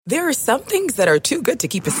There are some things that are too good to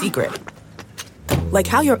keep a secret. Like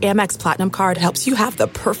how your Amex Platinum card helps you have the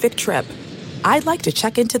perfect trip. I'd like to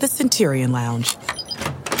check into the Centurion Lounge.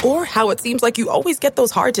 Or how it seems like you always get those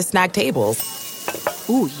hard-to-snag tables.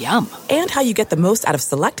 Ooh, yum. And how you get the most out of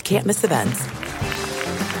select can't-miss events.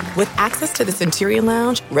 With access to the Centurion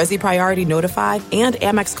Lounge, Resi Priority Notified, and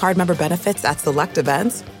Amex card member benefits at select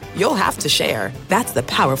events, you'll have to share. That's the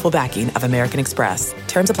powerful backing of American Express.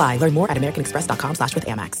 Terms apply. Learn more at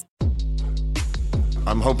americanexpress.com/withAmex.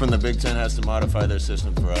 I'm hoping the Big Ten has to modify their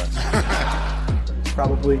system for us.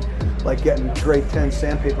 Probably like getting grade 10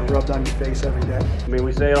 sandpaper rubbed on your face every day. I mean,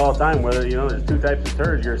 we say it all the time, whether, there's two types of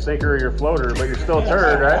turds. You're a sinker or you're a floater, but you're still a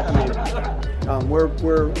turd, right? I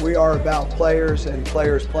mean, we are about players and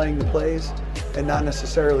players playing the plays and not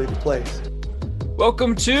necessarily the plays.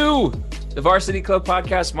 Welcome to the Varsity Club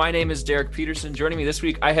podcast. My name is Derek Peterson. Joining me this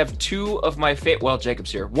week, I have two of my Jacob's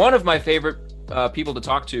here. One of my favorite people to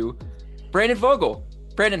talk to, Brandon Vogel.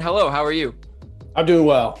 Brandon, hello. How are you? I'm doing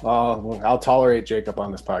well. I'll tolerate Jacob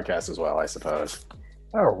on this podcast as well, I suppose.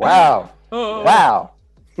 Oh, wow. Wow.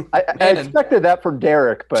 I expected that from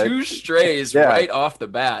Derek, but two strays right off the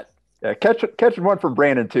bat. Yeah, catching one from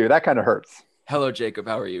Brandon too. That kind of hurts. Hello, Jacob.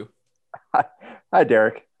 How are you? Hi,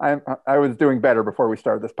 Derek. I was doing better before we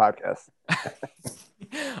started this podcast.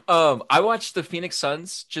 I watched the Phoenix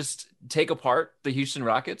Suns just take apart the Houston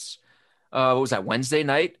Rockets. What was that, Wednesday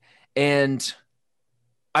night? And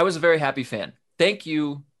I was a very happy fan. Thank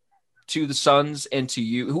you to the Suns and to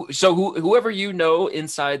you. Whoever you know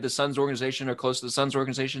inside the Suns organization or close to the Suns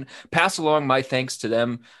organization, pass along my thanks to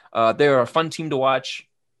them. They're a fun team to watch.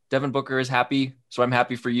 Devin Booker is happy, so I'm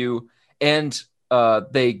happy for you. And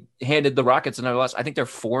they handed the Rockets another loss. I think they're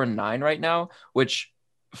 4-9 right now, which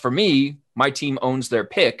for me, my team owns their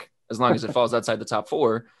pick as long as it falls outside the top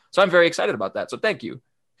four. So I'm very excited about that. So thank you.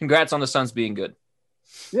 Congrats on the Suns being good.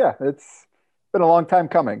 Yeah, it's been a long time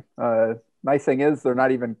coming. Nice thing is they're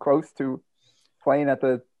not even close to playing at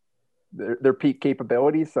their peak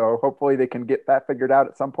capabilities. So hopefully they can get that figured out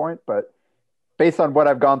at some point. But based on what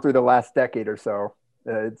I've gone through the last decade or so,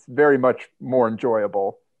 it's very much more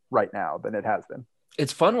enjoyable right now than it has been.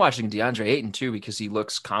 It's fun watching DeAndre Ayton too, because he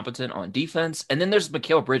looks competent on defense. And then there's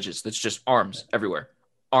Mikal Bridges. That's just arms everywhere,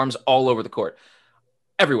 arms all over the court,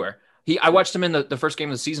 everywhere. I watched him in the first game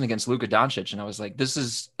of the season against Luka Doncic, and I was like, this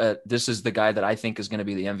is the guy that I think is going to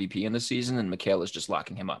be the MVP in the season, and Mikal is just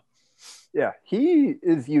locking him up. Yeah, he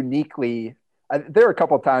is uniquely there are a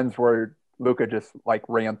couple of times where Luka just like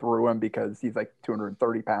ran through him because he's like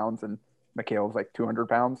 230 pounds and Mikal's like 200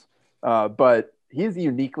 pounds. But he's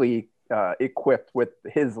uniquely equipped with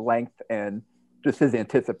his length and just his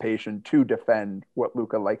anticipation to defend what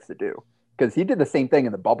Luka likes to do. Because he did the same thing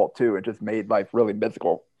in the bubble too. It just made life really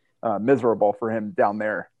miserable for him down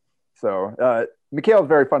there. So Mikal is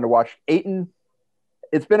very fun to watch. Ayton,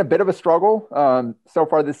 it's been a bit of a struggle so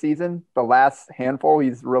far this season. The last handful,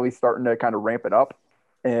 he's really starting to kind of ramp it up.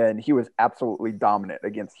 And he was absolutely dominant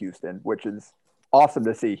against Houston, which is awesome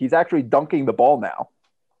to see. He's actually dunking the ball now.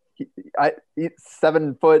 He's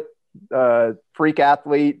 7 foot freak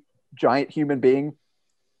athlete, giant human being,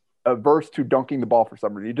 averse to dunking the ball for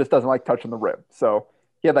some reason. He just doesn't like touching the rim. So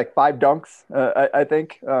he had like 5 dunks, I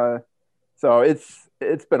think. So it's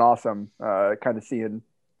been awesome kind of seeing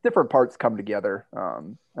different parts come together.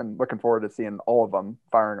 And looking forward to seeing all of them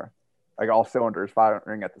firing, like all cylinders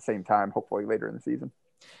firing at the same time, hopefully later in the season.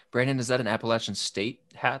 Brandon, is that an Appalachian State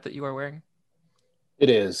hat that you are wearing?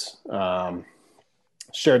 It is.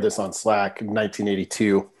 Shared this on Slack. In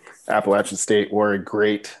 1982, Appalachian State wore a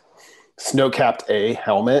great snow-capped A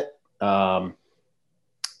helmet,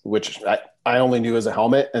 which I only knew as a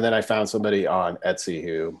helmet, and then I found somebody on Etsy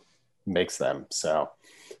who makes them. So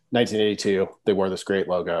 1982, they wore this great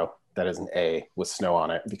logo that is an A with snow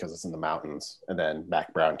on it because it's in the mountains. And then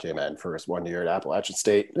Mac Brown came in for his 1 year at Appalachian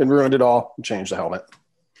State and ruined it all and changed the helmet.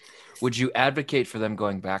 Would you advocate for them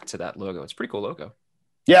going back to that logo? It's a pretty cool logo.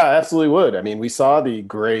 Yeah, I absolutely would. I mean, we saw the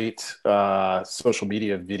great social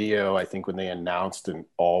media video, I think, when they announced an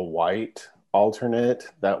all-white alternate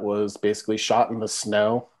that was basically shot in the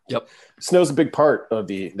snow. Yep. Snow's a big part of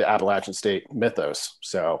the Appalachian State mythos.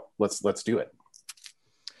 So let's do it.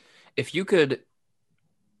 If you could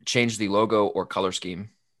change the logo or color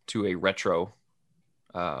scheme to a retrofit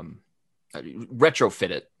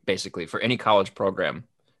it basically for any college program,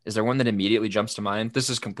 is there one that immediately jumps to mind? This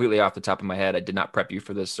is completely off the top of my head. I did not prep you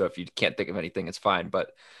for this, so if you can't think of anything, it's fine.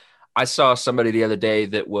 But I saw somebody the other day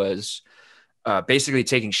that was basically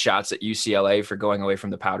taking shots at UCLA for going away from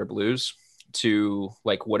the powder blues to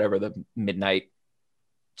like whatever the midnight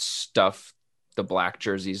stuff the black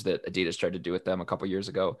jerseys that Adidas tried to do with them a couple years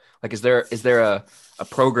ago. Like, is there a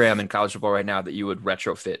program in college football right now that you would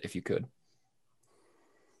retrofit if you could?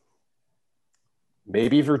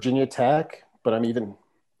 Maybe Virginia Tech, but I'm even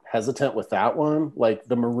hesitant with that one. Like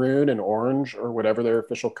the maroon and orange or whatever their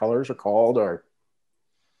official colors are called, or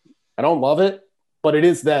I don't love it, but it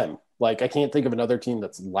is them. Like I can't think of another team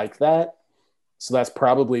that's like that. So that's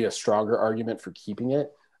probably a stronger argument for keeping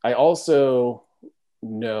it. I also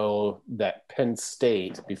know that Penn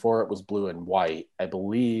State, before it was blue and white, I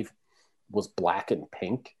believe was black and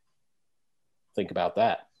pink. Think about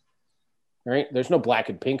that. All right. There's no black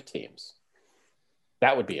and pink teams.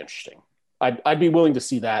 That would be interesting. I'd be willing to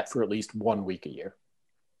see that for at least 1 week a year.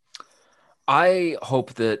 I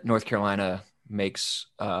hope that North Carolina makes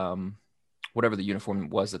whatever the uniform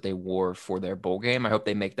was that they wore for their bowl game. I hope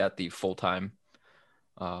they make that the full-time,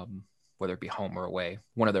 whether it be home or away,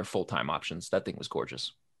 one of their full-time options. That thing was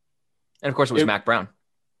gorgeous. And of course it was Mac Brown.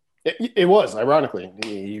 It was, ironically.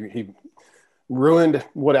 He ruined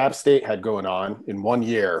what App State had going on in 1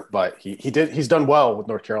 year, but he's done well with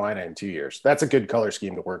North Carolina in 2 years. That's a good color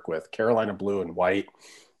scheme to work with. Carolina blue and white.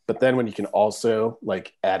 But then when you can also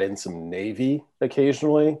like add in some navy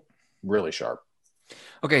occasionally, really sharp.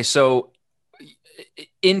 Okay, so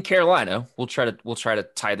in Carolina, we'll try to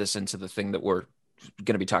tie this into the thing that we're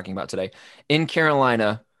going to be talking about today. In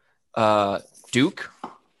Carolina, Duke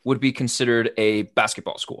would be considered a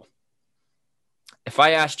basketball school. If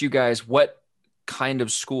I asked you guys what kind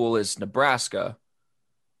of school is Nebraska,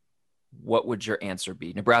 what would your answer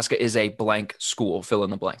be? Nebraska is a blank school. Fill in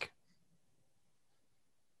the blank.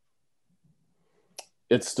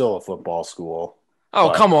 It's still a football school.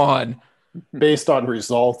 Oh, come on. Based on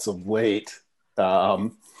results of late,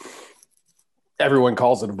 everyone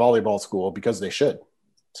calls it a volleyball school because they should.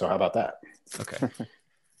 So how about that? Okay.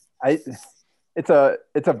 It's a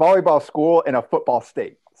volleyball school in a football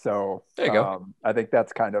state. So there you go. I think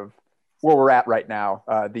that's kind of where we're at right now.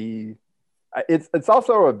 It's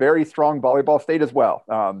also a very strong volleyball state as well.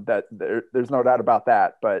 There's no doubt about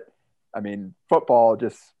that. But I mean, football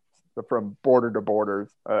just from border to border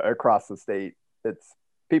across the state,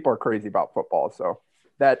 people are crazy about football. So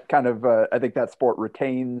that kind of I think that sport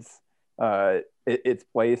retains its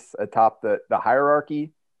place atop the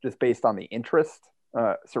hierarchy just based on the interest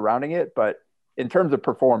surrounding it. But in terms of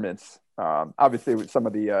performance, obviously with some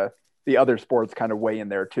of the other sports kind of weigh in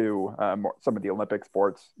there too. Some of the Olympic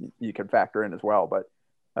sports you can factor in as well,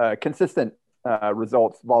 but consistent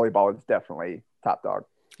results, volleyball is definitely top dog.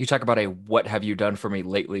 You talk about a what have you done for me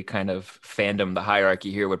lately kind of fandom. The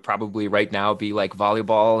hierarchy here would probably right now be like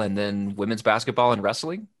volleyball and then women's basketball and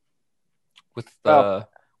wrestling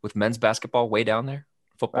with men's basketball way down there,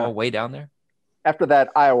 football way down there. After that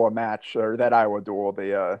Iowa match or that Iowa duel,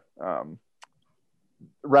 the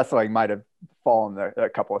wrestling might have fallen a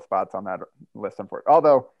couple of spots on that list.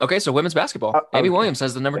 Although, okay, so women's basketball, Amy Williams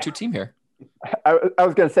has the number 2 team here. I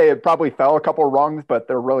was going to say it probably fell a couple of rungs, but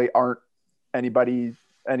there really aren't any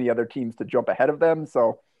other teams to jump ahead of them.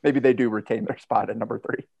 So maybe they do retain their spot at number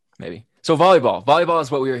 3. Maybe. So volleyball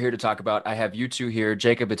is what we are here to talk about. I have you two here.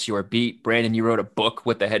 Jacob, it's your beat. Brandon, you wrote a book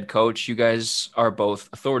with the head coach. You guys are both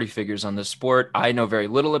authority figures on this sport. I know very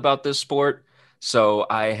little about this sport, so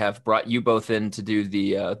I have brought you both in to do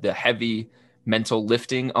the heavy mental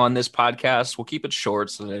lifting on this podcast. We'll keep it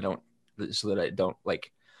short so that I don't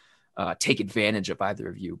take advantage of either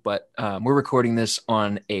of you. But we're recording this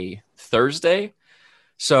on a Thursday.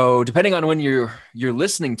 So depending on when you're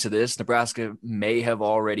listening to this, Nebraska may have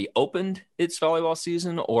already opened its volleyball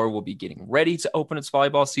season or will be getting ready to open its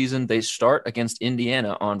volleyball season. They start against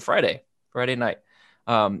Indiana on Friday night.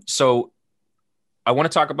 So I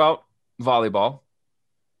want to talk about volleyball.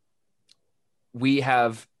 We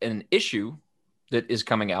have an issue that is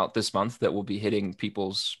coming out this month that will be hitting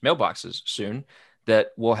people's mailboxes soon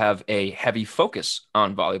that will have a heavy focus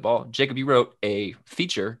on volleyball. Jacob, you wrote a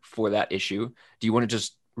feature for that issue. Do you want to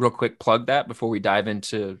just real quick plug that before we dive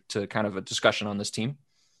into kind of a discussion on this team?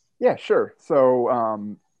 Yeah, sure.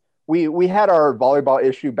 So we had our volleyball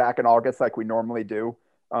issue back in August like we normally do.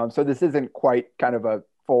 So this isn't quite kind of a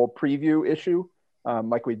full preview issue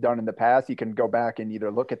like we've done in the past. You can go back and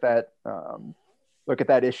either look at that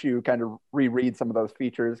issue, kind of reread some of those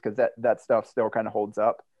features because that stuff still kind of holds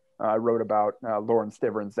up. I wrote about Lauren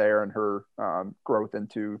Stivrins there and her growth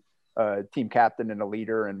into team captain and a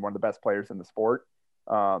leader and one of the best players in the sport.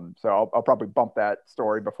 So I'll probably bump that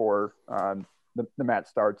story before the match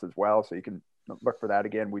starts as well. So you can look for that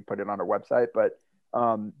again. We put it on our website. But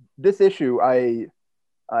this issue,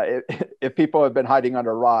 if people have been hiding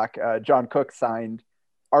under a rock, John Cook signed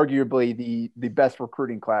arguably the best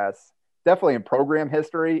recruiting class definitely in program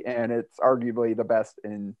history, and it's arguably the best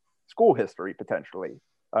in school history potentially,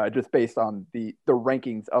 just based on the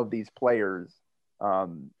rankings of these players.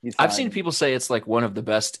 I've seen people say it's like one of the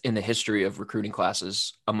best in the history of recruiting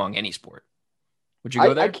classes among any sport. Would you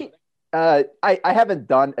go there? I haven't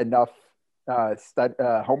done enough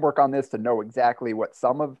homework on this to know exactly what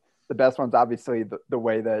some of the best ones. Obviously, the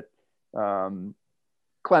way that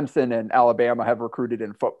Clemson and Alabama have recruited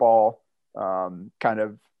in football kind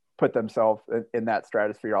of put themselves in that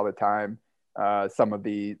stratosphere all the time. Some of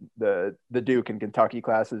the Duke and Kentucky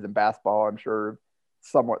classes in basketball, I'm sure,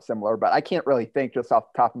 somewhat similar, but I can't really think just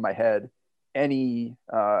off the top of my head any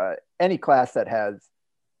class that has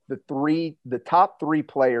the top three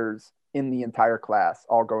players in the entire class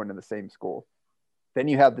all going to the same school. Then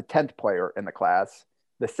you have the 10th player in the class,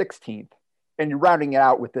 the 16th, and you're rounding it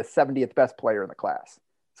out with the 70th best player in the class.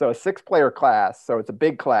 So a 6-player class, so it's a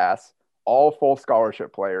big class, all full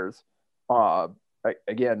scholarship players.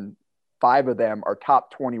 Again, 5 of them are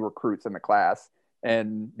top 20 recruits in the class,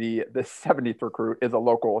 and the 70th recruit is a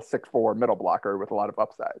local 6'4" middle blocker with a lot of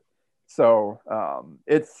upside. So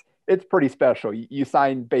it's pretty special. You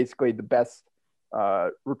sign basically the best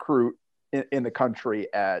recruit in the country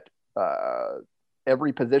at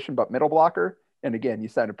every position but middle blocker, and again, you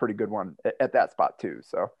sign a pretty good one at that spot too.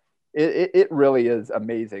 So it really is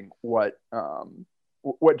amazing what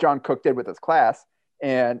John Cook did with his class.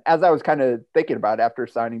 And as I was kind of thinking about it after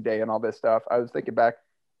signing day and all this stuff, I was thinking back,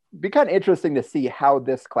 it'd be kind of interesting to see how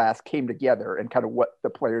this class came together and kind of what the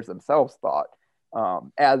players themselves thought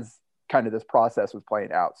as kind of this process was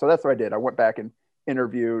playing out. So that's what I did. I went back and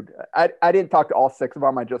interviewed. I didn't talk to all 6 of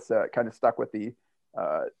them. I just kind of stuck with the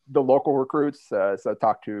local recruits. So I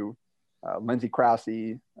talked to Lindsey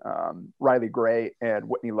Krause, Riley Gray, and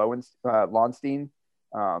Whitney Lowenstein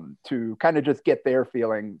to kind of just get their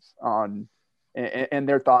feelings on and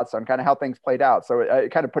their thoughts on kind of how things played out. So I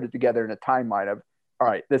kind of put it together in a timeline of, all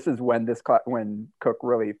right, this is when when Cook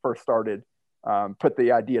really first started, put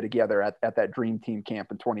the idea together at that Dream Team camp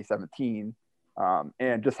in 2017,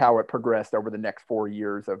 and just how it progressed over the next 4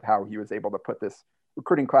 years of how he was able to put this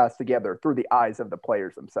recruiting class together through the eyes of the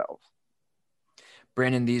players themselves.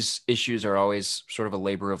 Brandon, these issues are always sort of a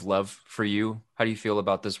labor of love for you. How do you feel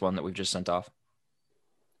about this one that we've just sent off?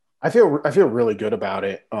 I feel really good about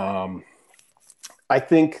it. I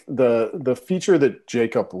think the feature that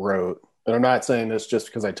Jacob wrote, and I'm not saying this just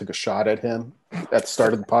because I took a shot at him at the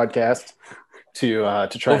start of the podcast to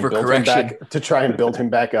try and build him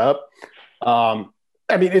back up. I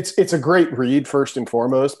mean, it's a great read first and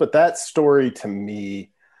foremost, but that story to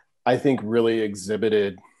me, I think really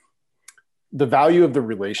exhibited the value of the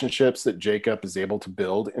relationships that Jacob is able to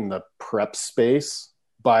build in the prep space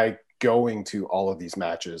by going to all of these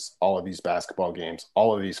matches, all of these basketball games,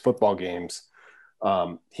 all of these football games.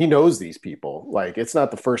 He knows these people. Like, it's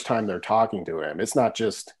not the first time they're talking to him. It's not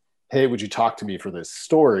just, hey, would you talk to me for this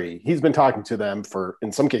story? He's been talking to them for,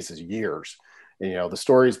 in some cases, years. And, the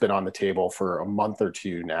story's been on the table for a month or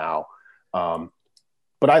two now.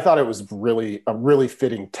 But I thought it was really a really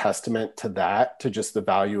fitting testament to that, to just the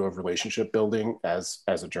value of relationship building as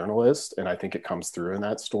a journalist. And I think it comes through in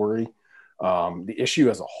that story. The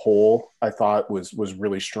issue as a whole, I thought was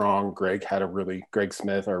really strong. Greg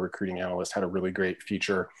Smith, our recruiting analyst, had a really great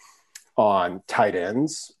feature on tight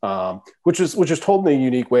ends, which was told in a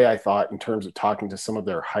unique way, I thought, in terms of talking to some of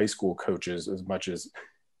their high school coaches as much as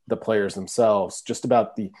the players themselves, just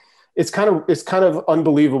about it's kind of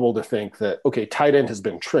unbelievable to think that, okay, tight end has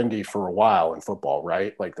been trendy for a while in football,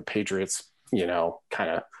 right? Like the Patriots, kind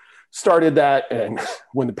of started that. And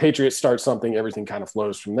when the Patriots start something, everything kind of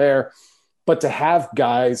flows from there. But to have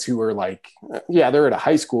guys who are like, yeah, they're at a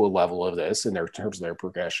high school level of this in terms of their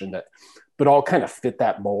progression, but all kind of fit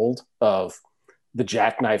that mold of the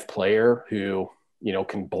jackknife player who,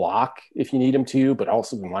 can block if you need him to, but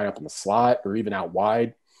also can line up in the slot or even out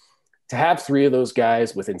wide. To have 3 of those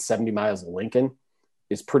guys within 70 miles of Lincoln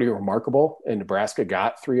is pretty remarkable. And Nebraska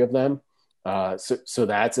got 3 of them. So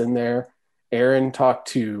that's in there. Aaron talked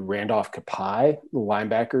to Randolph Kapai, the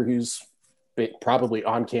linebacker who's probably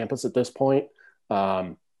on campus at this point.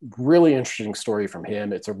 Really interesting story from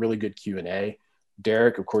him. It's a really good Q&A.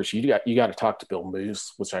 Derek, of course, you got to talk to Bill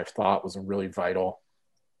Moose, which I thought was a really vital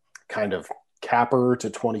kind of capper to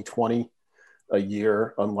 2020, a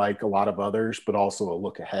year unlike a lot of others, but also a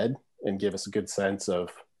look ahead and give us a good sense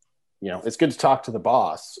of, it's good to talk to the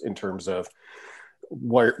boss in terms of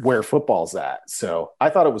where football's at. So I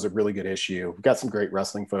thought it was a really good issue. We've got some great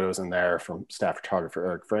wrestling photos in there from staff photographer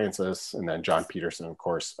Eric Francis, and then John Peterson, of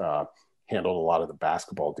course, handled a lot of the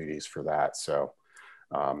basketball duties for that. So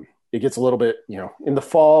it gets a little bit, in the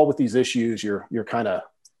fall with these issues, you're kind of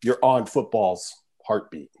you're on football's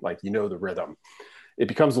heartbeat, like you know the rhythm. It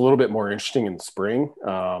becomes a little bit more interesting in the spring.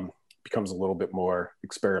 Becomes a little bit more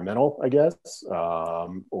experimental, I guess,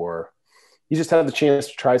 or you just have the chance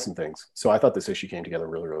to try some things. So I thought this issue came together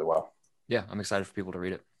really, really well. Yeah, I'm excited for people to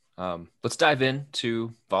read it. Let's dive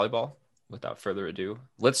into volleyball without further ado.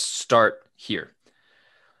 Let's start here.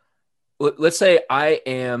 Let's say I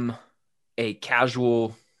am a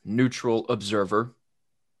casual, neutral observer,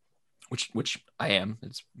 which I am.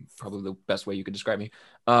 It's probably the best way you could describe me,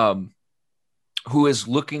 who is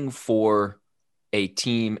looking for a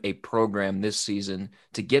team, a program this season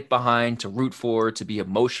to get behind, to root for, to be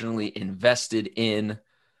emotionally invested in.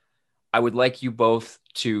 I would like you both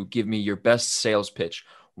to give me your best sales pitch.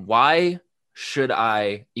 Why should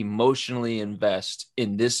I emotionally invest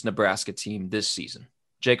in this Nebraska team this season?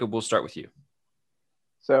 Jacob, we'll start with you.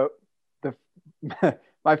 So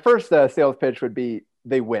my first sales pitch would be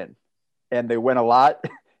they win, and they win a lot,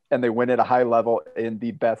 and they win at a high level in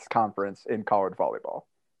the best conference in college volleyball.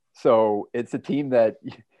 So it's a team that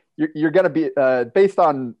you're going to be based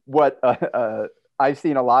on what I've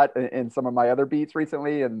seen a lot in some of my other beats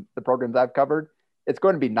recently and the programs I've covered. It's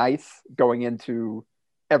going to be nice going into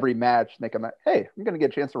every match thinking, hey, I'm going to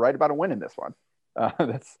get a chance to write about a win in this one.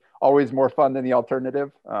 That's always more fun than the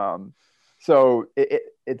alternative. So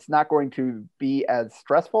it's not going to be as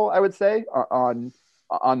stressful, I would say, on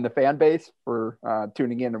the fan base for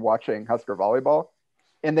tuning in and watching Husker volleyball.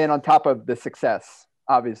 And then on top of the success,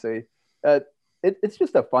 obviously, it's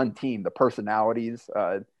just a fun team. The personalities,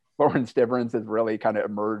 Lauren Stivrins has really kind of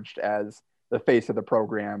emerged as the face of the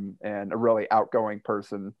program and a really outgoing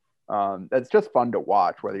person. It's just fun to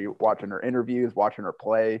watch, whether you're watching her interviews, watching her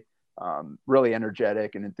play, really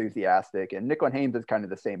energetic and enthusiastic. And Nicklin Hames is kind of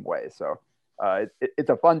the same way. So it's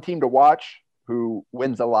a fun team to watch who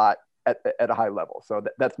wins a lot at a high level. So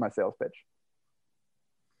that's my sales pitch.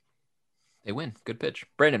 They win. Good pitch.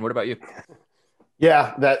 Brandon, what about you?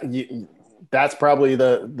 Yeah, that's probably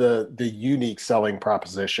the unique selling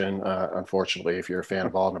proposition, unfortunately, if you're a fan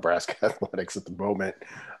of all Nebraska athletics at the moment.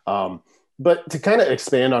 But to kind of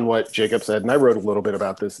expand on what Jacob said, and I wrote a little bit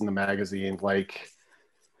about this in the magazine, like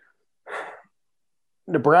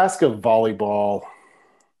Nebraska volleyball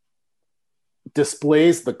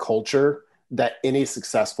displays the culture that any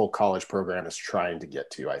successful college program is trying to get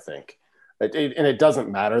to, I think. And it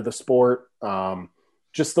doesn't matter the sport,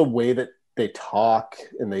 just the way that they talk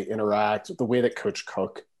and they interact, the way that Coach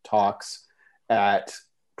Cook talks at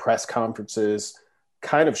press conferences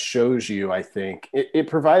kind of shows you, I think, it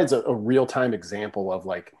provides a real-time example of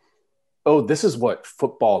like, oh, this is what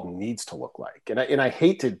football needs to look like. And I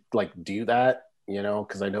hate to like do that,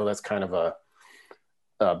 because I know that's kind of a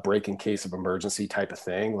break in case of emergency type of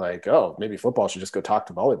thing. Like, oh, maybe football should just go talk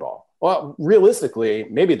to volleyball. Well, realistically,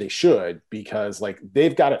 maybe they should, because like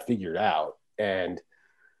they've got it figured out. And,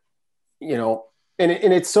 and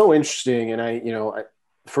it's so interesting. And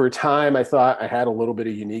for a time, I thought I had a little bit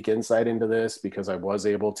of unique insight into this because I was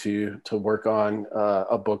able to work on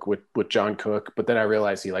a book with John Cook, but then I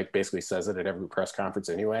realized he like basically says it at every press conference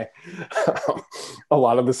anyway. A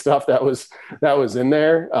lot of the stuff that was in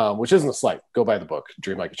there, which isn't a slight. Go buy the book,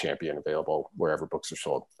 Dream Like a Champion, available wherever books are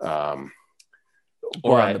sold.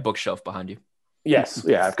 Or on the bookshelf behind you. Yes.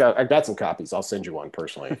 Yeah. I've got some copies. I'll send you one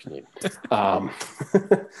personally if you need.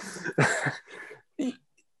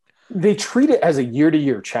 They treat it as a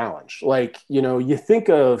year-to-year challenge. Like, you think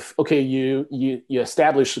of, okay, you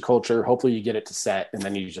establish the culture, hopefully you get it to set, and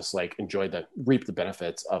then you just like reap the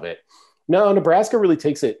benefits of it. No, Nebraska really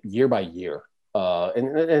takes it year by year.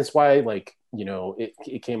 And it's why, like,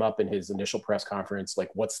 it came up in his initial press conference, like,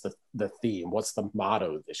 what's the theme? What's the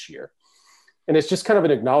motto this year? And it's just kind of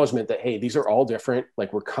an acknowledgement that, hey, these are all different.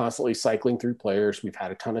 Like, we're constantly cycling through players. We've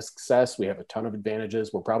had a ton of success. We have a ton of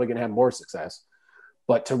advantages. We're probably going to have more success.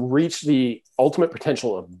 But to reach the ultimate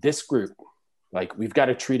potential of this group, like, we've got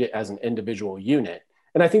to treat it as an individual unit.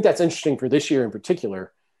 And I think that's interesting for this year in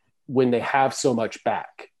particular, when they have so much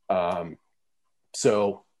back.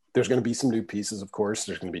 So there's going to be some new pieces, of course.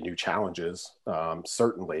 There's going to be new challenges,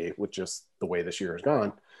 certainly, with just the way this year has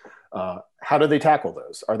gone. How do they tackle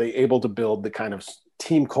those? Are they able to build the kind of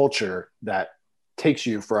team culture that takes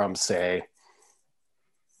you from, say,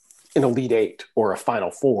 an Elite Eight or a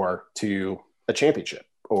Final Four to a championship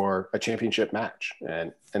or a championship match?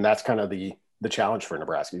 And that's kind of the challenge for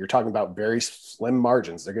Nebraska. You're talking about very slim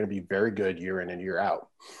margins. They're going to be very good year in and year out.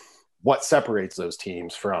 What separates those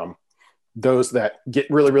teams from those that get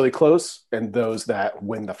really, really close and those that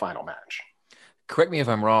win the final match? Correct me if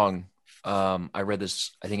I'm wrong. I read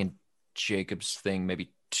this, I think in Jacob's thing,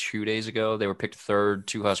 maybe 2 days ago. They were picked third.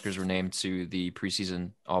 2 Huskers were named to the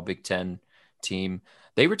preseason All Big Ten team.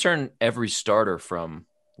 They return every starter from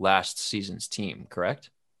last season's team, correct?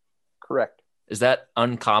 Correct. Is that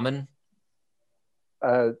uncommon?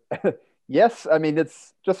 Yes. I mean,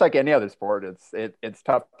 it's just like any other sport. It's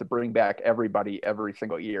tough to bring back everybody every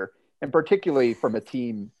single year, and particularly from a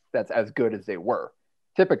team that's as good as they were.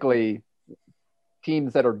 Typically,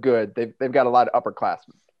 teams that are good, they've got a lot of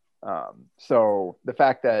upperclassmen. So the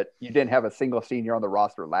fact that you didn't have a single senior on the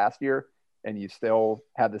roster last year and you still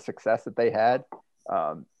had the success that they had,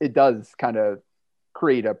 it does kind of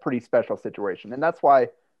create a pretty special situation. And that's why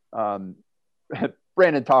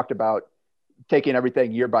Brandon talked about taking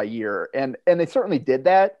everything year by year. And they certainly did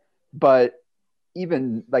that. But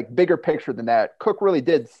even like bigger picture than that, Cook really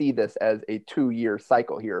did see this as a 2-year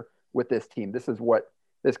cycle here with this team. This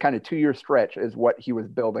kind of 2-year stretch is what he was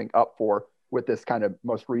building up for with this kind of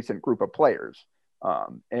most recent group of players.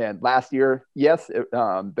 And last year, yes,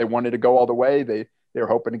 they wanted to go all the way. They were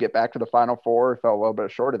hoping to get back to the Final Four, fell a little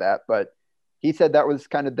bit short of that. But he said that was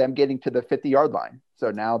kind of them getting to the 50-yard line.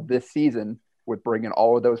 So now this season, with bringing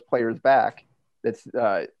all of those players back, it's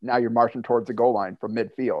now you're marching towards the goal line from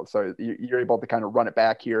midfield. So you're able to kind of run it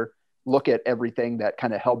back here, look at everything that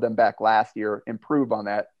kind of held them back last year, improve on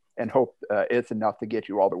that, and hope it's enough to get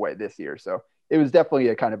you all the way this year. So it was definitely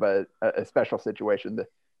a kind of a special situation.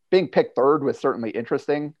 Being picked third was certainly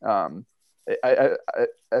interesting. I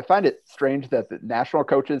find it strange that the national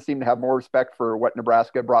coaches seem to have more respect for what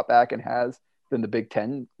Nebraska brought back and has than the Big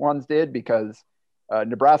Ten ones did, because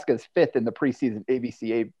Nebraska is 5th in the preseason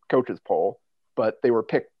ABCA coaches poll, but they were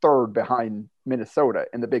picked 3rd behind Minnesota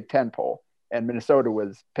in the Big Ten poll. And Minnesota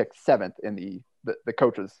was picked 7th in the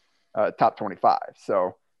coaches top 25.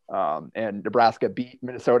 So, and Nebraska beat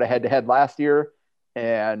Minnesota head-to-head last year,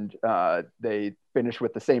 and they finished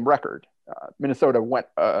with the same record. Minnesota went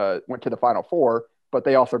to the Final Four, but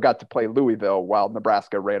they also got to play Louisville while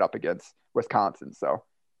Nebraska ran up against Wisconsin. So,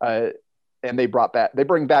 and they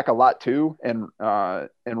bring back a lot too, and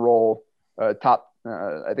enroll top,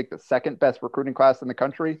 I think the 2nd best recruiting class in the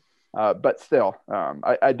country. But still,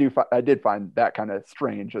 I did find that kind of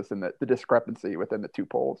strange, just in the discrepancy within the two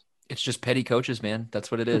polls. It's just petty coaches, man.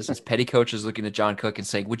 That's what it is. It's petty coaches looking at John Cook and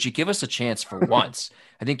saying, would you give us a chance for once?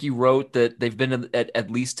 I think you wrote that they've been at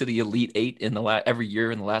least to the Elite 8 in every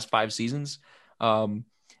year in the last 5 seasons. And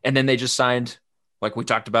then they just signed, like we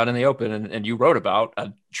talked about in the open, and you wrote about,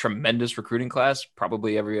 a tremendous recruiting class.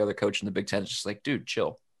 Probably every other coach in the Big Ten is just like, dude,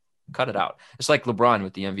 chill, cut it out. It's like LeBron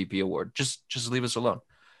with the MVP award. Just leave us alone.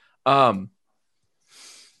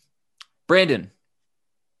 Brandon,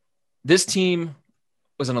 this team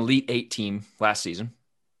was an Elite 8 team last season.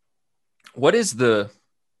 What's the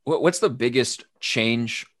biggest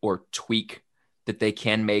change or tweak that they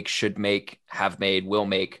can make, should make, have made, will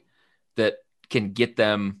make, that can get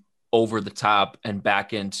them over the top and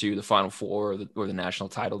back into the Final Four or the national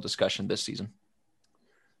title discussion this season?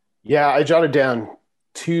 Yeah, I jotted down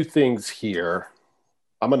 2 things here.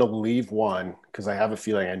 I'm going to leave one because I have a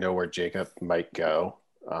feeling I know where Jacob might go.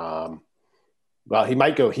 Well, he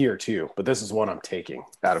might go here too, but this is one I'm taking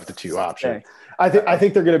out of the 2 options. Okay. I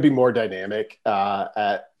think they're going to be more dynamic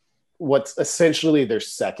at what's essentially their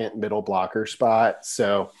 2nd middle blocker spot.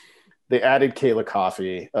 So they added Kayla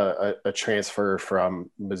Coffey, a transfer from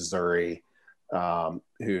Missouri,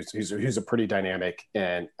 who's a pretty dynamic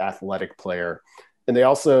and athletic player. And they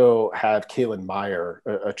also have Kaylin Meyer,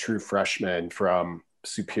 a true freshman from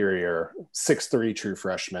Superior, 6'3" true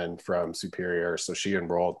freshman from Superior. So she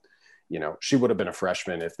enrolled, she would have been a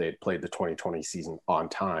freshman if they'd played the 2020 season on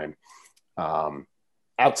time.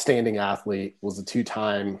 Outstanding athlete, was a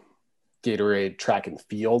 2-time Gatorade track and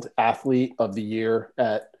field athlete of the year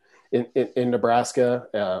in Nebraska.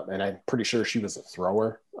 And I'm pretty sure she was a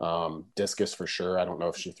thrower, discus for sure. I don't know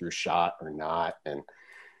if she threw shot or not. And,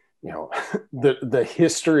 the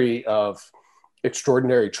history of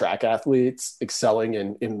extraordinary track athletes excelling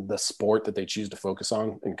in the sport that they choose to focus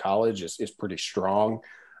on in college is pretty strong.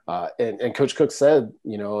 And Coach Cook said,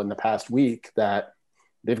 in the past week, that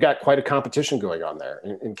they've got quite a competition going on there.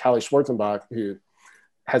 And Callie Schwarzenbach, who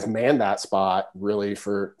has manned that spot really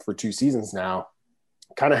for 2 seasons now,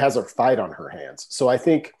 kind of has a fight on her hands. So I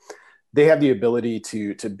think they have the ability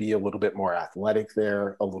to be a little bit more athletic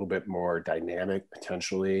there, a little bit more dynamic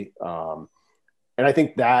potentially. And I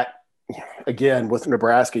think that, again, with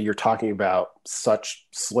Nebraska, you're talking about such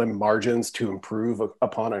slim margins to improve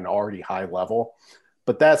upon an already high level.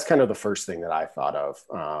 But that's kind of the first thing that I thought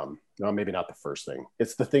of. No, maybe not the first thing.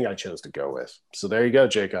 It's the thing I chose to go with. So there you go,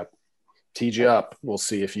 Jacob. Teed you up. We'll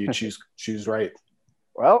see if you choose right.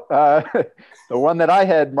 Well, the one that I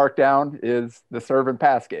had marked down is the serve and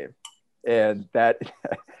pass game. And that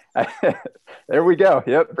There we go.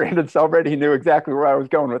 Yep. Brandon celebrated. He knew exactly where I was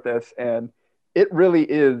going with this. And it really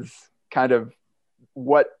is kind of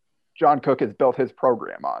what John Cook has built his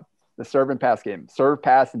program on. The serve and pass game, serve,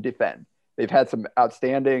 pass, and defend. They've had some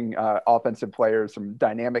outstanding offensive players, some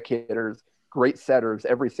dynamic hitters, great setters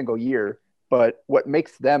every single year. But what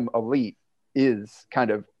makes them elite is kind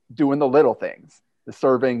of doing the little things, the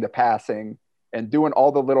serving, the passing, and doing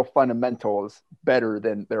all the little fundamentals better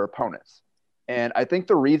than their opponents. And I think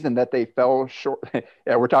the reason that they fell short,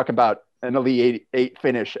 yeah, we're talking about an Elite Eight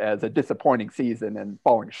finish as a disappointing season and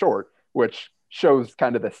falling short, which shows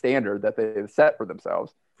kind of the standard that they've set for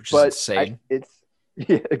themselves. Which is insane.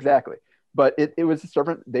 Yeah, exactly. But it was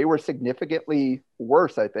they were significantly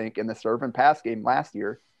worse, I think, in the serve and pass game last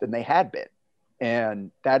year than they had been.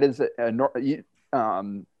 And that is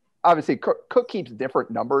obviously Cook keeps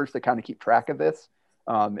different numbers to kind of keep track of this.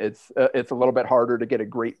 It's a little bit harder to get a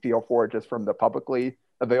great feel for it just from the publicly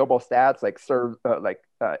available stats, like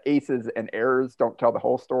aces and errors don't tell the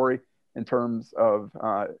whole story in terms of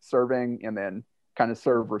serving and then kind of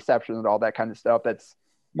serve reception and all that kind of stuff. That's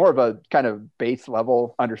more of a kind of base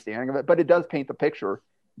level understanding of it, but it does paint the picture.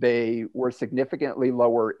 They were significantly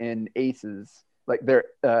lower in aces, like their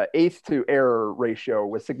ace to error ratio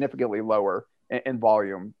was significantly lower in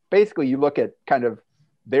volume. Basically, you look at kind of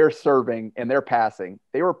their serving and their passing,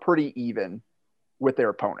 they were pretty even with their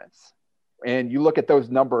opponents. And you look at those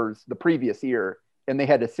numbers the previous year, and they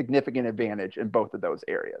had a significant advantage in both of those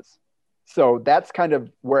areas. So that's kind of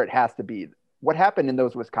where it has to be. What happened in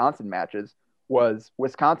those Wisconsin matches was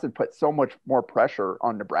Wisconsin put so much more pressure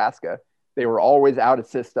on Nebraska. They were always out of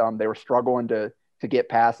system. They were struggling to get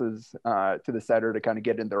passes to the setter to kind of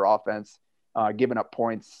get in their offense, giving up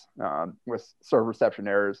points with serve reception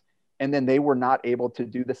errors. And then they were not able to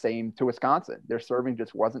do the same to Wisconsin. Their serving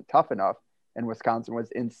just wasn't tough enough, and Wisconsin was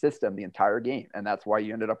in system the entire game. And that's why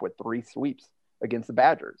you ended up with 3 sweeps against the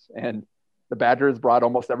Badgers. And the Badgers brought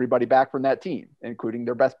almost everybody back from that team, including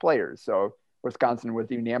their best players. So Wisconsin was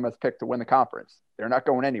the unanimous pick to win the conference. They're not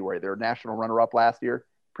going anywhere. They're national runner-up last year,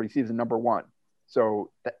 preseason number 1. So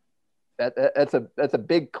that's a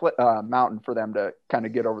big mountain for them to kind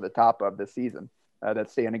of get over the top of this season.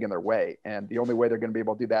 That's standing in their way. And the only way they're going to be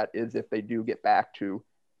able to do that is if they do get back to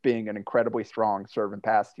being an incredibly strong serve and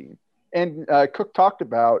pass team. And Cook talked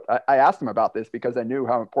about, I asked him about this because I knew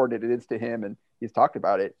how important it is to him, and he's talked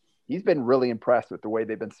about it. He's been really impressed with the way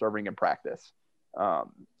they've been serving in practice.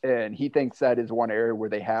 And he thinks that is one area where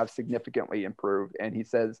they have significantly improved. And he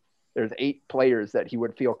says there's 8 players that he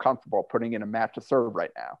would feel comfortable putting in a match to serve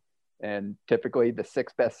right now. And typically the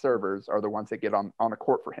 6 best servers are the ones that get on a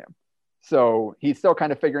court for him. So he's still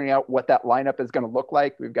kind of figuring out what that lineup is going to look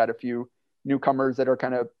like. We've got a few newcomers that are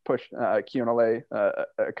kind of pushed. Kionale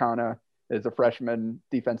Akana is a freshman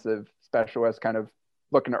defensive specialist, kind of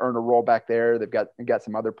looking to earn a role back there. They've got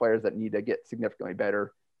some other players that need to get significantly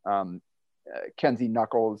better. Kenzie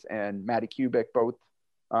Knuckles and Matty Kubik both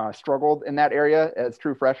struggled in that area as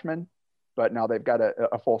true freshmen, but now they've got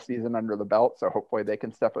a full season under the belt. So hopefully they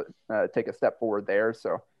can take a step forward there.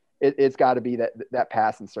 So it's got to be that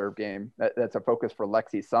pass and serve game. That's a focus for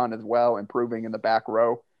Lexi Sun as well, improving in the back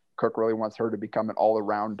row. Cook really wants her to become an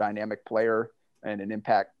all-around dynamic player and an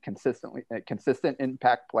consistent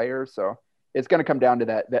impact player. So it's going to come down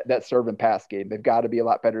to that serve and pass game. They've got to be a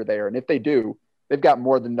lot better there. And if they do, they've got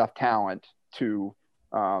more than enough talent to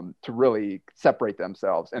really separate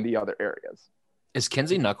themselves in the other areas. Is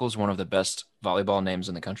Kenzie Knuckles one of the best volleyball names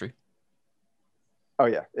in the country? Oh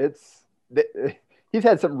yeah. He's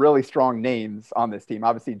had some really strong names on this team.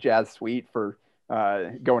 Obviously Jazz Sweet for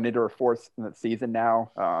going into her 4th season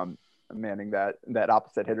now, manning that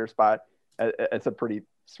opposite hitter spot. It's a pretty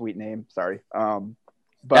sweet name. Sorry.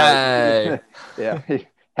 But yeah, he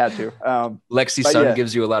had to. Lexi Sun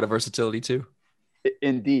gives you a lot of versatility too.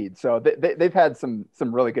 Indeed. So they've had some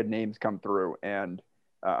really good names come through, and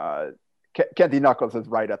Kenzie Knuckles is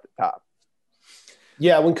right at the top.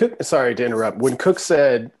 Yeah, sorry to interrupt. When Cook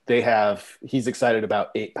said he's excited about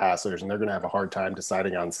 8 passers and they're going to have a hard time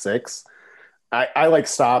deciding on 6, I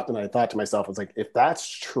stopped and I thought to myself, I was like, if that's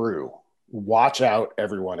true, watch out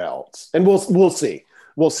everyone else. And we'll see.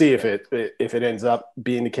 We'll see if it ends up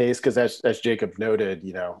being the case, because as Jacob noted,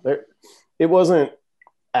 it wasn't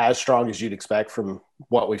as strong as you'd expect from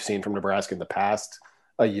what we've seen from Nebraska in the past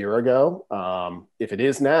a year ago. If it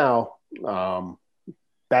is now,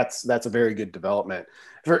 that's a very good development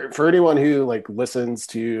for anyone who listens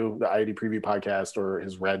to the IUD Preview podcast or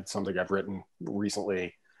has read something I've written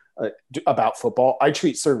recently about football. I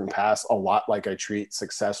treat serve and pass a lot like I treat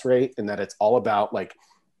success rate, in that it's all about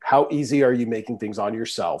how easy are you making things on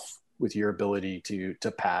yourself with your ability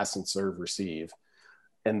to pass and serve, receive.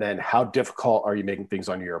 And then how difficult are you making things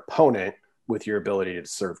on your opponent with your ability to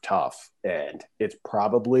serve tough? And it's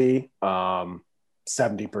probably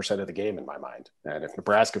 70% of the game in my mind. And if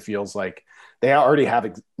Nebraska feels like they already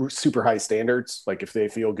have super high standards, like if they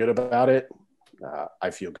feel good about it,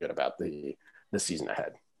 I feel good about the season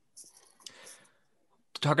ahead.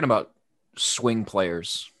 Talking about swing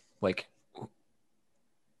players, like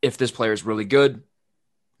if this player is really good,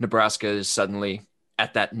 Nebraska is suddenly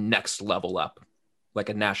at that next level up, like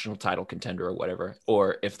a national title contender or whatever.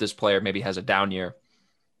 Or if this player maybe has a down year,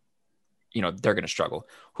 they're going to struggle.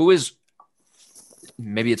 Who is,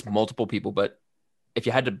 maybe it's multiple people, but if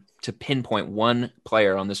you had to pinpoint one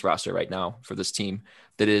player on this roster right now for this team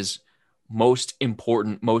that is most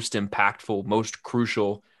important, most impactful, most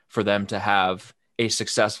crucial for them to have a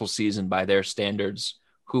successful season by their standards,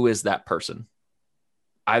 who is that person?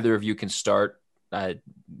 Either of you can start.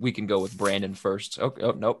 We can go with Brandon first.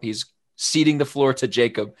 Oh, nope. He's ceding the floor to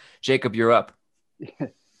Jacob. Jacob, you're up.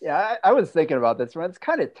 Yeah, I was thinking about this one. It's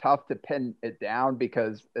kind of tough to pin it down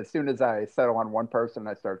because as soon as I settle on one person,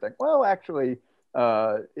 I start thinking, well, actually,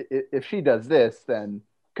 if she does this, then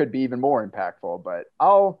could be even more impactful. But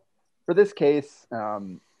for this case,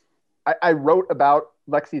 I wrote about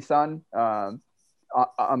Lexi Sun on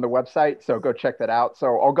the website, so go check that out.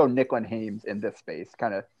 So I'll go Nicklin Hames in this space,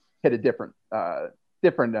 kind of hit a different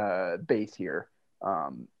base here.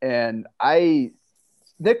 And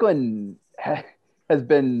Nicklin has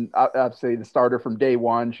been obviously the starter from day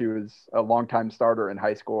one. She was a longtime starter in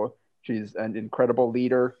high school. She's an incredible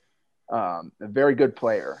leader, a very good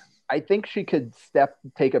player. I think she could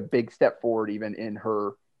take a big step forward even in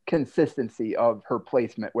her consistency of her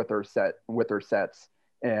placement with her sets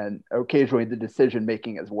and occasionally the decision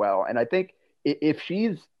making as well. And I think if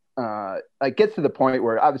she's gets to the point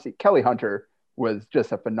where obviously Kelly Hunter was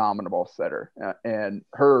just a phenomenal setter, and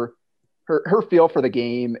her feel for the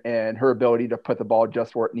game and her ability to put the ball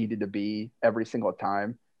just where it needed to be every single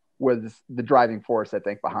time was the driving force, I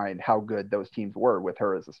think, behind how good those teams were with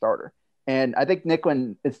her as a starter. And I think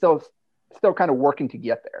Nicklin is still kind of working to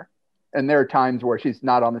get there. And there are times where she's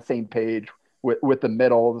not on the same page with the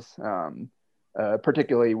middles,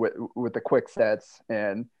 particularly with the quick sets,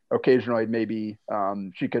 and occasionally maybe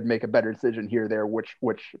she could make a better decision here or there, which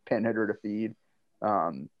pin hitter to feed.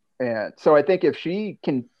 And so I think if she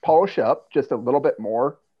can polish up just a little bit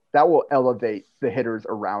more, that will elevate the hitters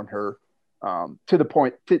around her to the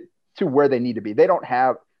point to where they need to be. They don't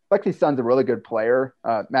have – Lexi Sun's a really good player.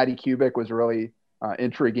 Maddie Kubik was really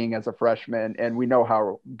intriguing as a freshman, and we know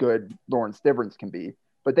how good Lauren Stivrins can be.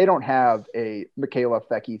 But they don't have a Michaela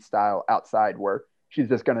Fecky style outside where she's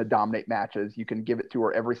just going to dominate matches. You can give it to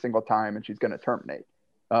her every single time, and she's going to terminate.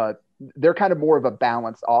 They're kind of more of a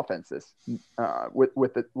balanced offenses with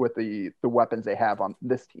the weapons they have on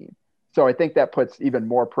this team. So I think that puts even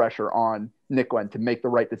more pressure on Nicklin to make the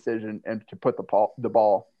right decision and to put the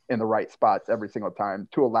ball in the right spots every single time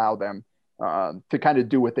to allow them to kind of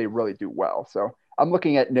do what they really do well. So I'm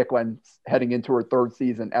looking at Nicklin heading into her third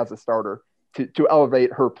season as a starter to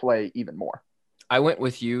elevate her play even more. I went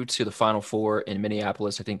with you to the Final Four in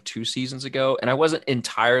Minneapolis, I think 2 seasons ago, and I wasn't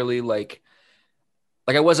entirely like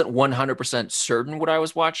I wasn't 100% certain what I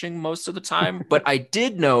was watching most of the time, but I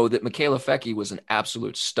did know that Michaela Fecky was an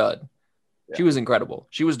absolute stud. Yeah. She was incredible.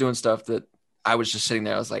 She was doing stuff that I was just sitting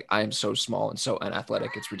there. I was like, I am so small and so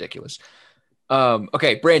unathletic. It's ridiculous.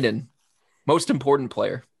 Okay, Brandon, most important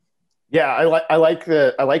player. Yeah, I like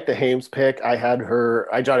the Hames pick.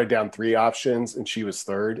 I jotted down 3 options and she was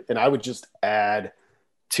third. And I would just add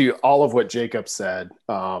to all of what Jacob said,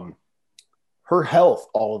 her health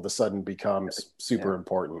all of a sudden becomes super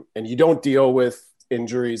important. And you don't deal with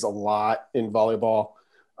injuries a lot in volleyball,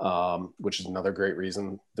 which is another great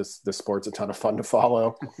reason this sport's a ton of fun to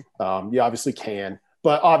follow. You obviously can,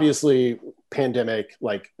 but obviously pandemic,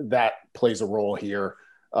 like that plays a role here.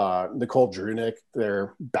 Nicole Drunick,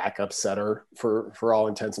 their backup setter for all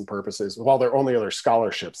intents and purposes, while their only other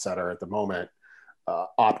scholarship setter at the moment,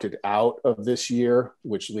 opted out of this year,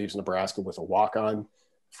 which leaves Nebraska with a walk-on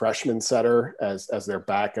freshman setter as their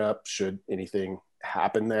backup should anything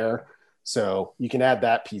happen there. So you can add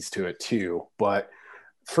that piece to it too. But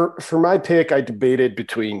for my pick, I debated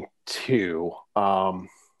between 2.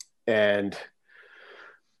 And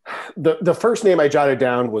the first name I jotted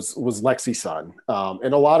down was Lexi Sun.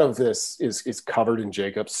 And a lot of this is covered in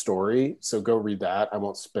Jacob's story. So go read that. I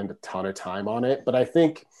won't spend a ton of time on it, but I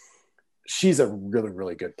think she's a really,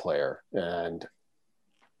 really good player. And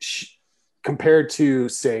compared to,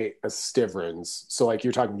 say, a Stivrins, so like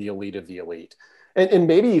you're talking the elite of the elite, and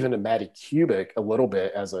maybe even a Maddie Kubik a little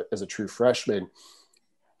bit as a true freshman,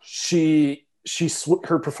 she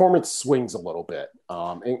her performance swings a little bit.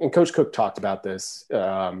 And Coach Cook talked about this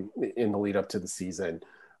in the lead up to the season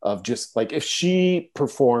of just like, if she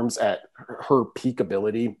performs at her peak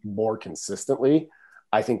ability more consistently,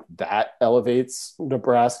 I think that elevates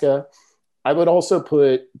Nebraska. I would also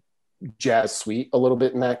put Jazz Sweet a little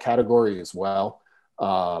bit in that category as well.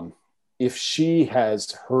 If she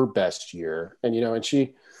has her best year, and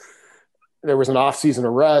there was an off-season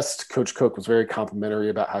arrest, Coach Cook was very complimentary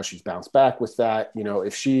about how she's bounced back with that.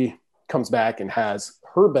 If she comes back and has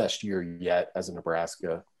her best year yet as a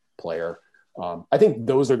Nebraska player, I think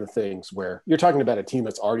those are the things where you're talking about a team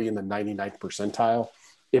that's already in the 99th percentile.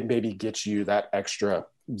 It maybe gets you that extra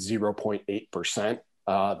 0.8%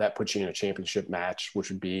 that puts you in a championship match, which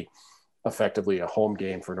would be effectively a home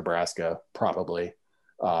game for Nebraska probably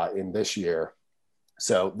in this year.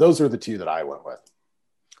 So those are the two that I went with.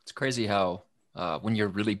 It's crazy how when you're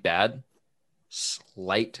really bad,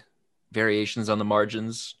 slight variations on the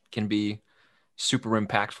margins can be super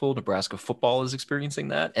impactful. Nebraska football is experiencing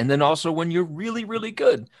that. And then also when you're really, really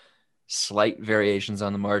good, slight variations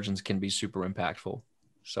on the margins can be super impactful.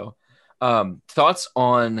 So thoughts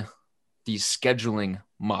on the scheduling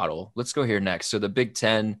model. Let's go here next. So the Big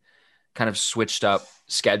Ten kind of switched up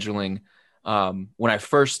scheduling. When I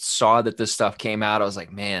first saw that this stuff came out, I was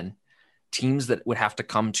like, man, teams that would have to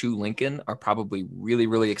come to Lincoln are probably really,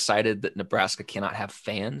 really excited that Nebraska cannot have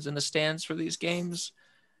fans in the stands for these games.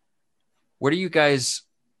 Where do you guys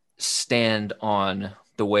stand on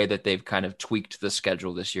the way that they've kind of tweaked the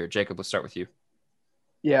schedule this year? Jacob, let's start with you.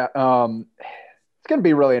 Yeah, it's going to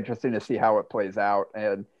be really interesting to see how it plays out.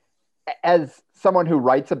 And as someone who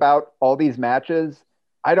writes about all these matches,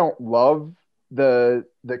 I don't love the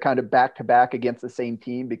kind of back-to-back against the same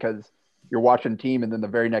team, because you're watching team and then the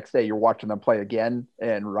very next day you're watching them play again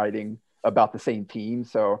and writing about the same team.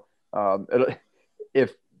 So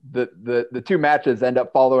if the two matches end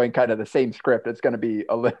up following kind of the same script, it's going to be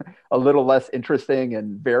a little less interesting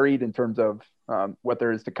and varied in terms of what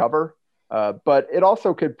there is to cover. But it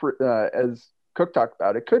also could, as Cook talked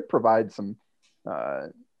about, it could provide some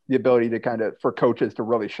the ability to kind of, for coaches to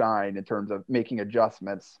really shine in terms of making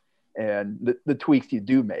adjustments and the tweaks you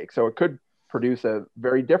do make. So it could produce a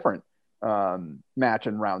very different match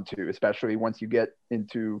in round two, especially once you get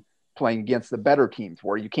into playing against the better teams,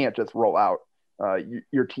 where you can't just roll out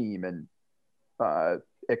your team and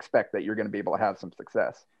expect that you're going to be able to have some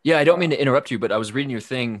success. Yeah, I don't mean to interrupt you, but I was reading your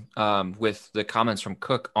thing with the comments from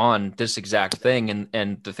Cook on this exact thing,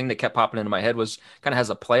 and the thing that kept popping into my head was kind of has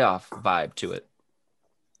a playoff vibe to it.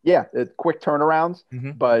 Yeah, it's quick turnarounds,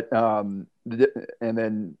 Mm-hmm. but and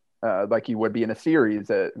then like you would be in a series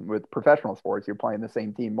with professional sports, you're playing the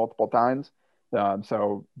same team multiple times.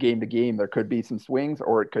 So game to game, there could be some swings,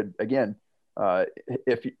 or it could, again,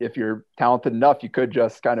 if you're talented enough, you could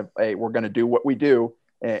just kind of, hey, we're going to do what we do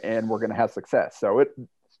and we're going to have success. So it's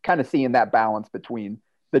kind of seeing that balance between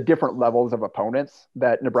the different levels of opponents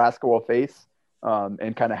that Nebraska will face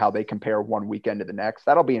and kind of how they compare one weekend to the next.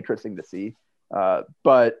 That'll be interesting to see.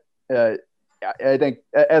 But I think,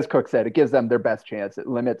 as Cook said, it gives them their best chance. It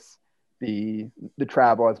limits the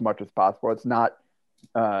travel as much as possible. It's not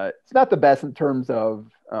the best in terms of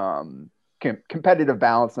competitive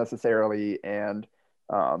balance necessarily, and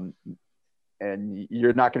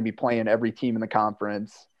you're not going to be playing every team in the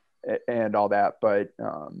conference and all that. But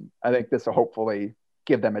I think this will hopefully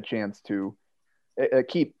give them a chance to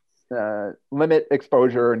keep limit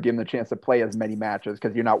exposure and give them the chance to play as many matches,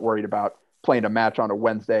 because you're not worried about playing a match on a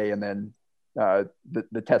Wednesday and then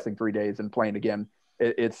the testing 3 days and playing again.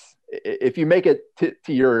 It's if you make it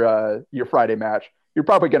to your Friday match, you're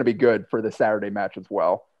probably going to be good for the Saturday match as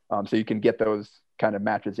well. So you can get those kind of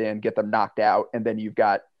matches in, get them knocked out, and then you've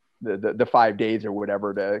got the 5 days or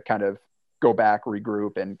whatever to kind of go back,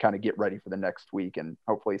 regroup, and kind of get ready for the next week and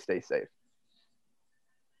hopefully stay safe.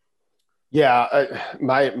 Yeah,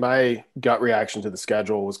 my gut reaction to the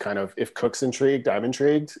schedule was kind of, if Cook's intrigued, I'm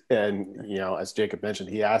intrigued. And, as Jacob mentioned,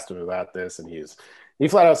 he asked him about this, and he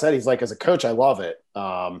flat out said, he's like, as a coach, I love it.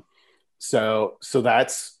 So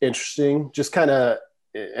that's interesting. Just kind of,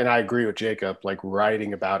 and I agree with Jacob, like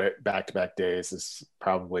writing about it back-to-back days is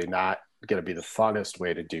probably not going to be the funnest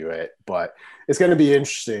way to do it, but it's going to be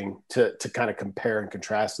interesting to kind of compare and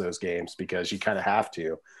contrast those games, because you kind of have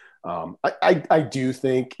to. I do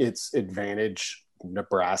think it's advantage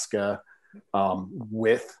Nebraska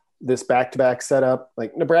with this back-to-back setup.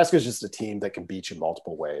 Like, Nebraska is just a team that can beat you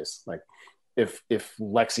multiple ways. Like, if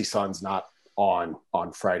Lexi Sun's not on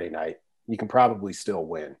Friday night, you can probably still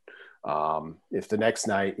win. If the next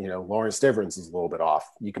night, Lauren Stivrins is a little bit off,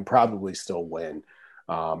 you can probably still win.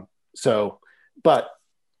 But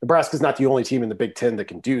Nebraska's not the only team in the Big Ten that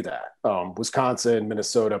can do that. Wisconsin,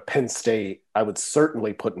 Minnesota, Penn State, I would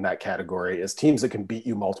certainly put in that category as teams that can beat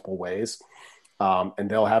you multiple ways, and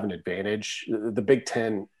they'll have an advantage. The Big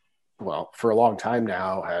Ten, well, for a long time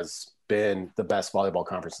now, has been the best volleyball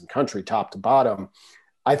conference in the country, top to bottom.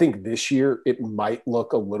 I think this year it might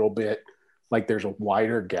look a little bit like there's a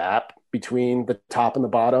wider gap between the top and the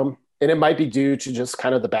bottom, and it might be due to just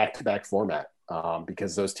kind of the back-to-back format,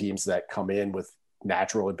 because those teams that come in with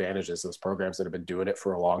natural advantages, those programs that have been doing it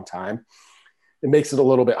for a long time, it makes it a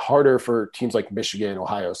little bit harder for teams like Michigan,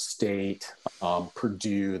 Ohio State,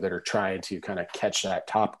 Purdue that are trying to kind of catch that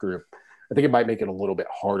top group. I think it might make it a little bit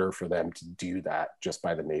harder for them to do that just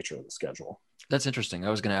by the nature of the schedule. That's interesting. I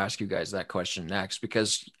was going to ask you guys that question next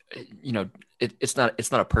because, you know, it's not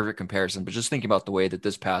a perfect comparison, but just thinking about the way that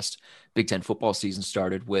this past Big Ten football season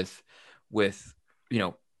started with, you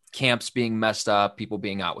know, camps being messed up, people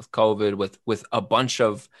being out with COVID, with a bunch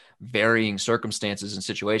of varying circumstances and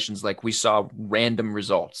situations. Like we saw random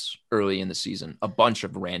results early in the season, a bunch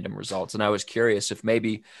of random results. And I was curious if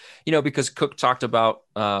maybe, you know, because Cook talked about,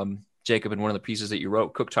 Jacob, in one of the pieces that you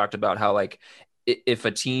wrote, Cook talked about how like if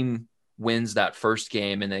a team wins that first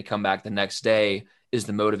game and they come back the next day, is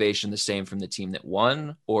the motivation the same from the team that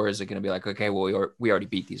won, or is it going to be like, okay, well, we already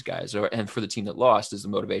beat these guys, and for the team that lost, is the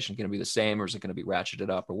motivation going to be the same, or is it going to be ratcheted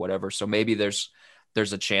up or whatever? So maybe there's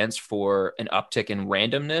a chance for an uptick in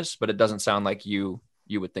randomness, but it doesn't sound like you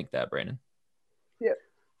would think that, Brandon. Yeah.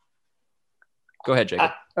 Go ahead,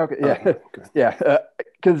 Jacob. Okay. Yeah. Yeah.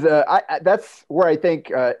 Because that's where I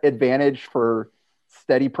think advantage for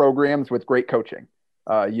steady programs with great coaching.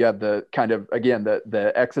 You have the kind of, again,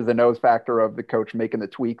 the X's and O's factor of the coach making the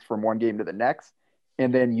tweaks from one game to the next.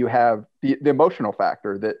 And then you have the emotional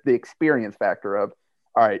factor, the experience factor of,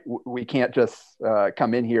 all right, we can't just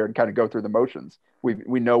come in here and kind of go through the motions.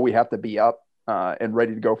 We know we have to be up and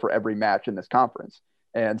ready to go for every match in this conference.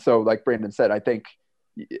 And so, like Brandon said, I think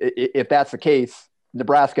if that's the case,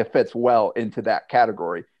 Nebraska fits well into that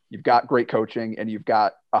category. You've got great coaching and you've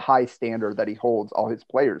got a high standard that he holds all his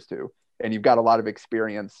players to. And you've got a lot of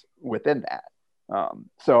experience within that.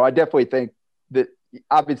 So I definitely think that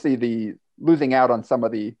obviously the losing out on some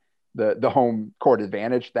of the home court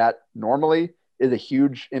advantage, that normally is a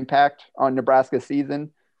huge impact on Nebraska's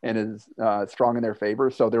season and is strong in their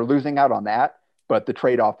favor. So they're losing out on that. But the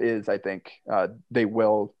trade-off is, I think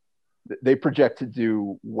they project to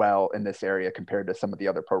do well in this area compared to some of the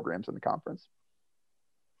other programs in the conference.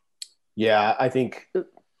 Yeah, I think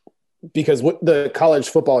because what the college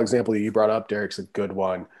football example you brought up, Derek's a good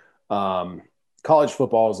one. College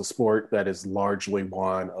football is a sport that is largely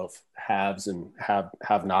one of haves and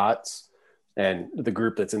have-nots. And the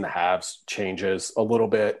group that's in the haves changes a little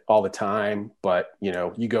bit all the time. But, you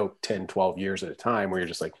know, you go 10, 12 years at a time where you're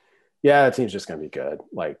just like, yeah, that team's just going to be good.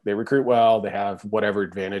 Like they recruit well. They have whatever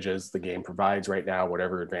advantages the game provides right now,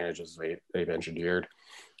 whatever advantages they've engineered.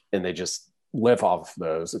 And they just live off of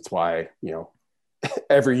those. It's why, you know,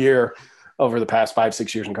 every year over the past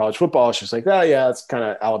 5-6 years in college football, it's just like, oh yeah, it's kind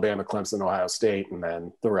of Alabama, Clemson, Ohio State, and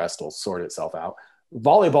then the rest will sort itself out.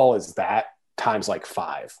 Volleyball is that times like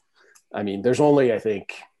 5. I mean, there's only, I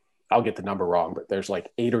think, I'll get the number wrong, but there's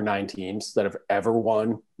like 8 or 9 teams that have ever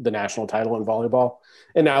won the national title in volleyball.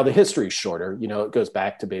 And now the history is shorter. You know, it goes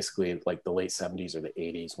back to basically like the late 70s or the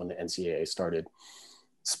 80s when the NCAA started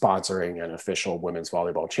sponsoring an official women's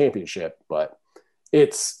volleyball championship. But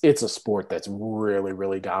it's a sport that's really,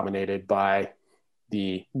 really dominated by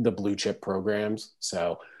the blue chip programs.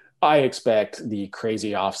 So I expect the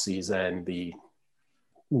crazy off season, the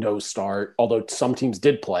no start, although some teams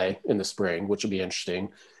did play in the spring, which will be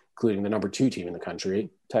interesting, including the number 2 team in the country,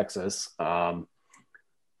 Texas,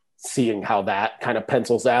 seeing how that kind of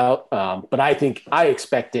pencils out. But I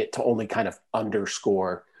expect it to only kind of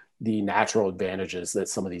underscore the natural advantages that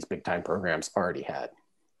some of these big time programs already had.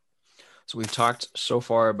 So we've talked so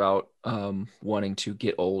far about wanting to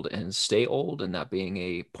get old and stay old and that being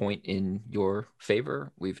a point in your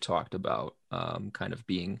favor. We've talked about kind of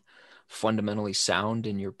being fundamentally sound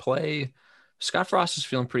in your play. Scott Frost is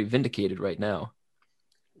feeling pretty vindicated right now.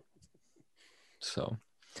 So,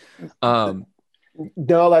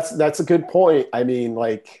 no, that's a good point. I mean,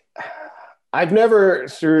 like, I've never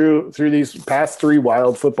through these past 3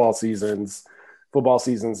 wild football seasons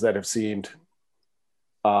that have seemed,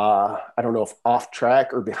 I don't know if off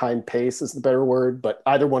track or behind pace is the better word, but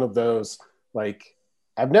either one of those, like,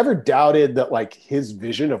 I've never doubted that like his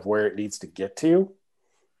vision of where it needs to get to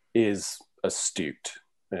is astute.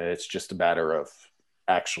 It's just a matter of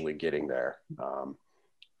actually getting there,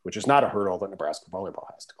 which is not a hurdle that Nebraska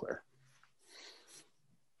volleyball has to clear.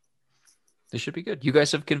 This should be good. You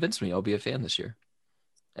guys have convinced me I'll be a fan this year.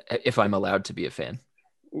 if I'm allowed to be a fan.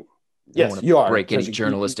 Yes, you are. Break any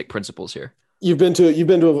journalistic principles here. You've been to a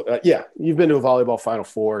volleyball Final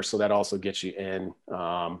Four, so that also gets you in.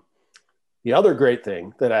 The other great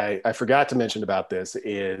thing that I forgot to mention about this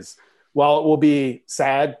is, while it will be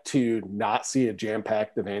sad to not see a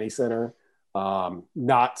jam-packed Devaney Center,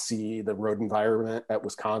 not see the road environment at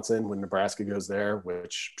Wisconsin when Nebraska goes there,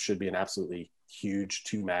 which should be an absolutely huge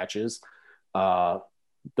 2 matches. The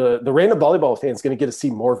random volleyball fan is going to get to see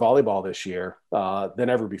more volleyball this year than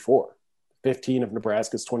ever before. 15 of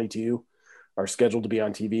Nebraska's 22 are scheduled to be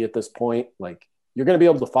on TV at this point. Like, you're going to be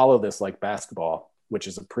able to follow this like basketball, which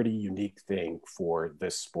is a pretty unique thing for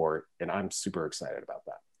this sport. And I'm super excited about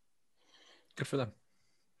that. Good for them.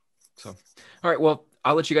 So, all right, well,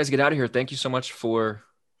 I'll let you guys get out of here. Thank you so much for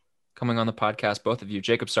coming on the podcast, both of you.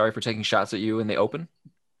 Jacob, sorry for taking shots at you in the open.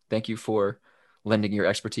 Thank you for lending your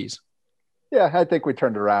expertise. Yeah, I think we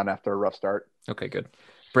turned around after a rough start. Okay, good.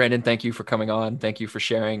 Brandon, thank you for coming on. Thank you for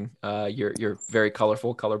sharing your very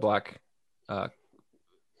colorful color black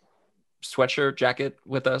sweatshirt jacket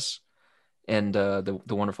with us, and the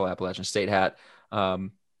wonderful Appalachian State hat.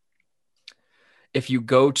 If you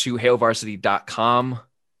go to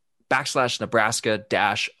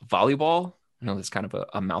hailvarsity.com/Nebraska-volleyball, I know that's kind of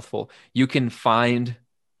a mouthful, you can find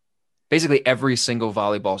basically every single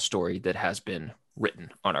volleyball story that has been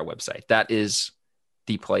written on our website. That is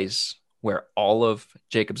the place where all of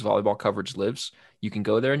Jacob's volleyball coverage lives. You can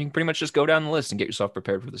go there and you can pretty much just go down the list and get yourself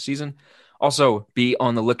prepared for the season. Also, be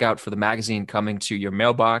on the lookout for the magazine coming to your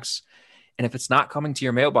mailbox. And if it's not coming to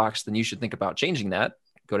your mailbox, then you should think about changing that.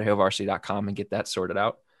 Go to hailvarsity.com and get that sorted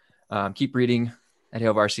out. Keep reading at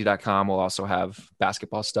hailvarsity.com. We'll also have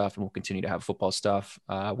basketball stuff, and we'll continue to have football stuff.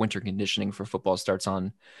 Winter conditioning for football starts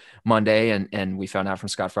on Monday, and we found out from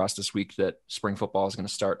Scott Frost this week that spring football is going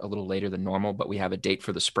to start a little later than normal, but we have a date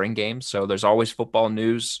for the spring game. So there's always football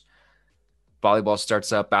news. Volleyball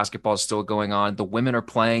starts up. Basketball is still going on. The women are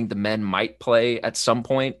playing. The men might play at some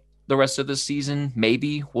point the rest of the season.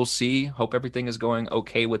 Maybe. We'll see. Hope everything is going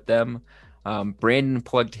okay with them. Brandon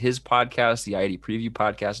plugged his podcast, the IID Preview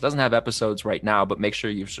Podcast. It doesn't have episodes right now, but make sure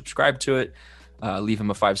you subscribe to it. Leave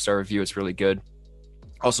him a 5-star review. It's really good.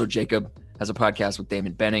 Also, Jacob has a podcast with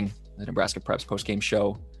Damon Benning, the Nebraska Preps postgame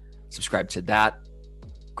show. Subscribe to that.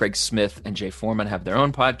 Greg Smith and Jay Foreman have their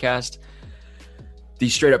own podcast. The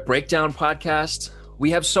Straight Up Breakdown podcast. We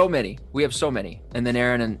have so many. And then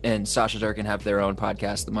Aaron and Sasha Durkin have their own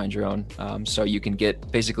podcast, the Mind Your Own. So you can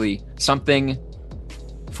get basically something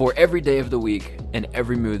for every day of the week and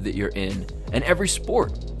every mood that you're in and every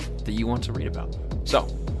sport that you want to read about. So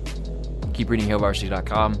keep reading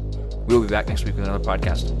hailvarsity.com. We'll be back next week with another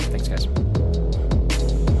podcast. Thanks, guys.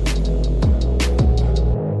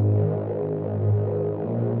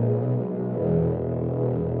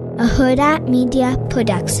 A Huda Media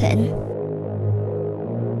Production.